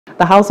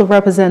The House of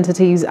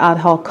Representatives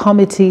Ad-hoc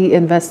Committee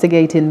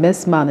investigating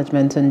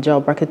mismanagement and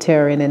job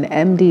racketeering in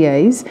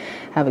MDAs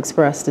have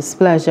expressed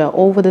displeasure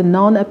over the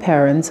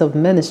non-appearance of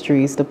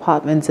ministries,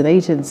 departments and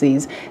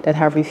agencies that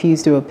have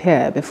refused to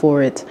appear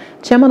before it.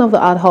 Chairman of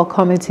the Ad-hoc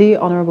Committee,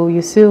 Honorable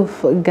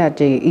Yusuf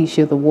Gadji,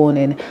 issued the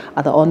warning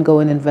at the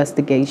ongoing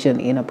investigation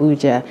in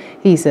Abuja.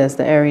 He says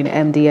the erring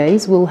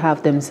MDAs will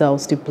have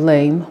themselves to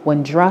blame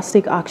when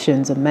drastic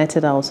actions are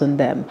meted out on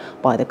them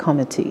by the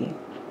committee.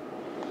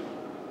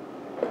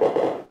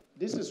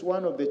 This is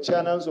one of the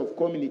channels of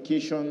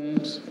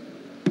communications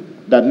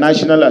that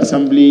National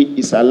Assembly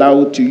is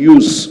allowed to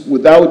use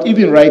without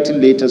even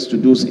writing letters to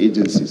those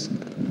agencies.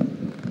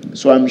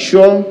 So I'm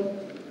sure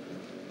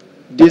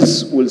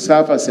this will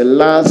serve as a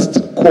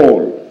last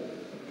call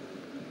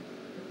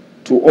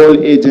to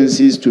all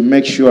agencies to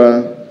make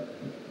sure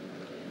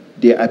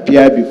they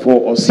appear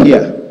before us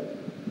here.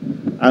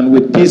 And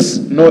with this,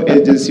 no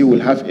agency will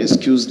have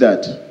excuse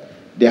that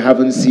they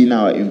haven't seen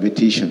our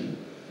invitation.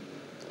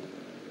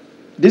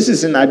 This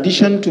is in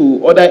addition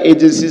to other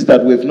agencies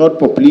that we've not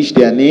published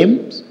their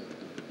names,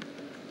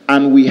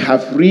 and we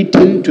have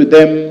written to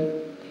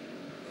them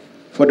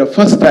for the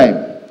first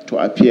time to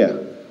appear.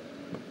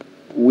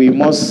 We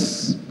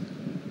must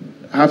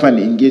have an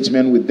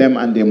engagement with them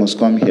and they must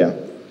come here.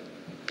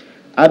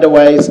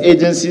 Otherwise,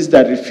 agencies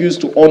that refuse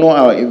to honor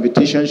our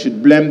invitation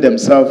should blame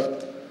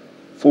themselves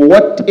for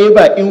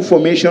whatever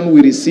information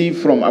we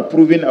receive from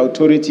approving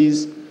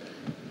authorities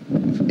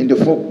in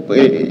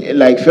the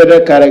like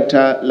federal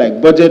character,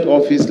 like budget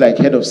office, like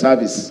head of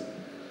service.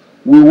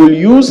 We will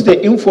use the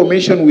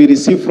information we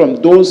receive from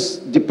those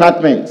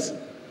departments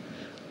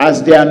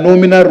as their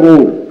nominal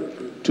role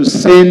to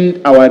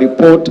send our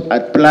report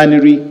at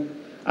plenary,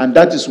 and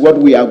that is what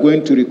we are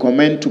going to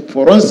recommend to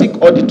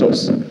forensic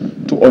auditors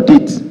to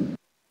audit.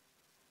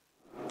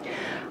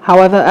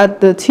 However,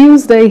 at the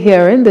Tuesday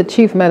hearing, the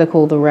Chief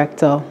Medical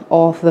Director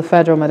of the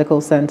Federal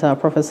Medical Center,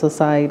 Professor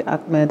Said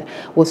Ahmed,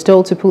 was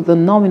told to put the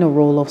nominal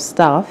role of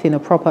staff in a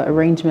proper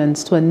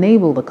arrangements to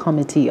enable the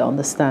committee to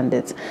understand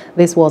it.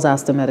 This was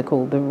as the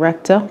Medical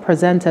Director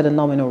presented a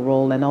nominal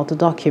role and all the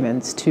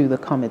documents to the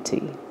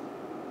committee.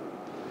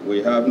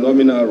 We have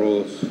nominal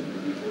roles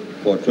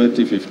for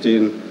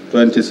 2015,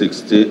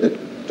 2016,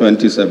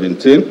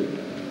 2017,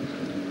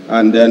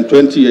 and then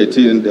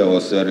 2018 there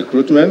was a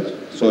recruitment.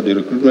 So the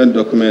recruitment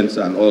documents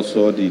and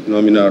also the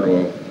nominal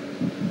role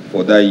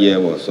for that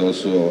year was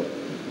also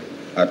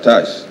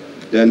attached.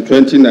 Then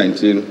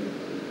 2019,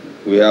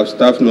 we have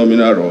staff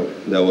nominal role.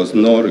 There was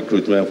no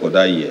recruitment for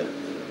that year.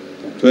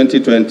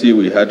 2020,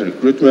 we had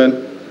recruitment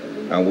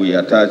and we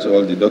attached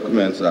all the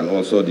documents and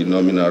also the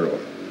nominal role.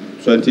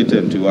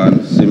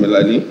 2021,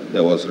 similarly,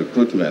 there was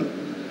recruitment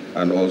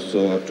and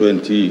also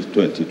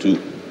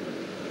 2022.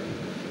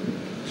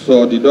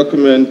 So the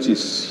document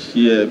is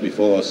here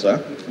before us, sir,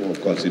 for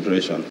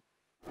consideration.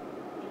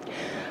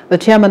 The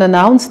chairman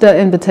announced the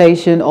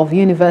invitation of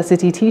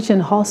university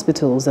teaching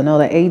hospitals and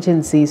other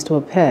agencies to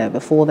appear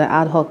before the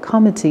ad hoc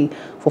committee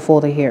for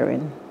further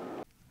hearing.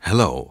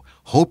 Hello,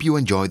 hope you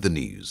enjoyed the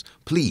news.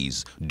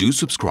 Please do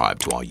subscribe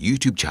to our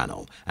YouTube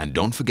channel and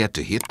don't forget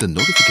to hit the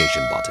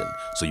notification button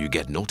so you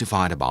get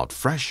notified about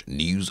fresh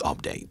news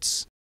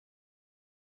updates.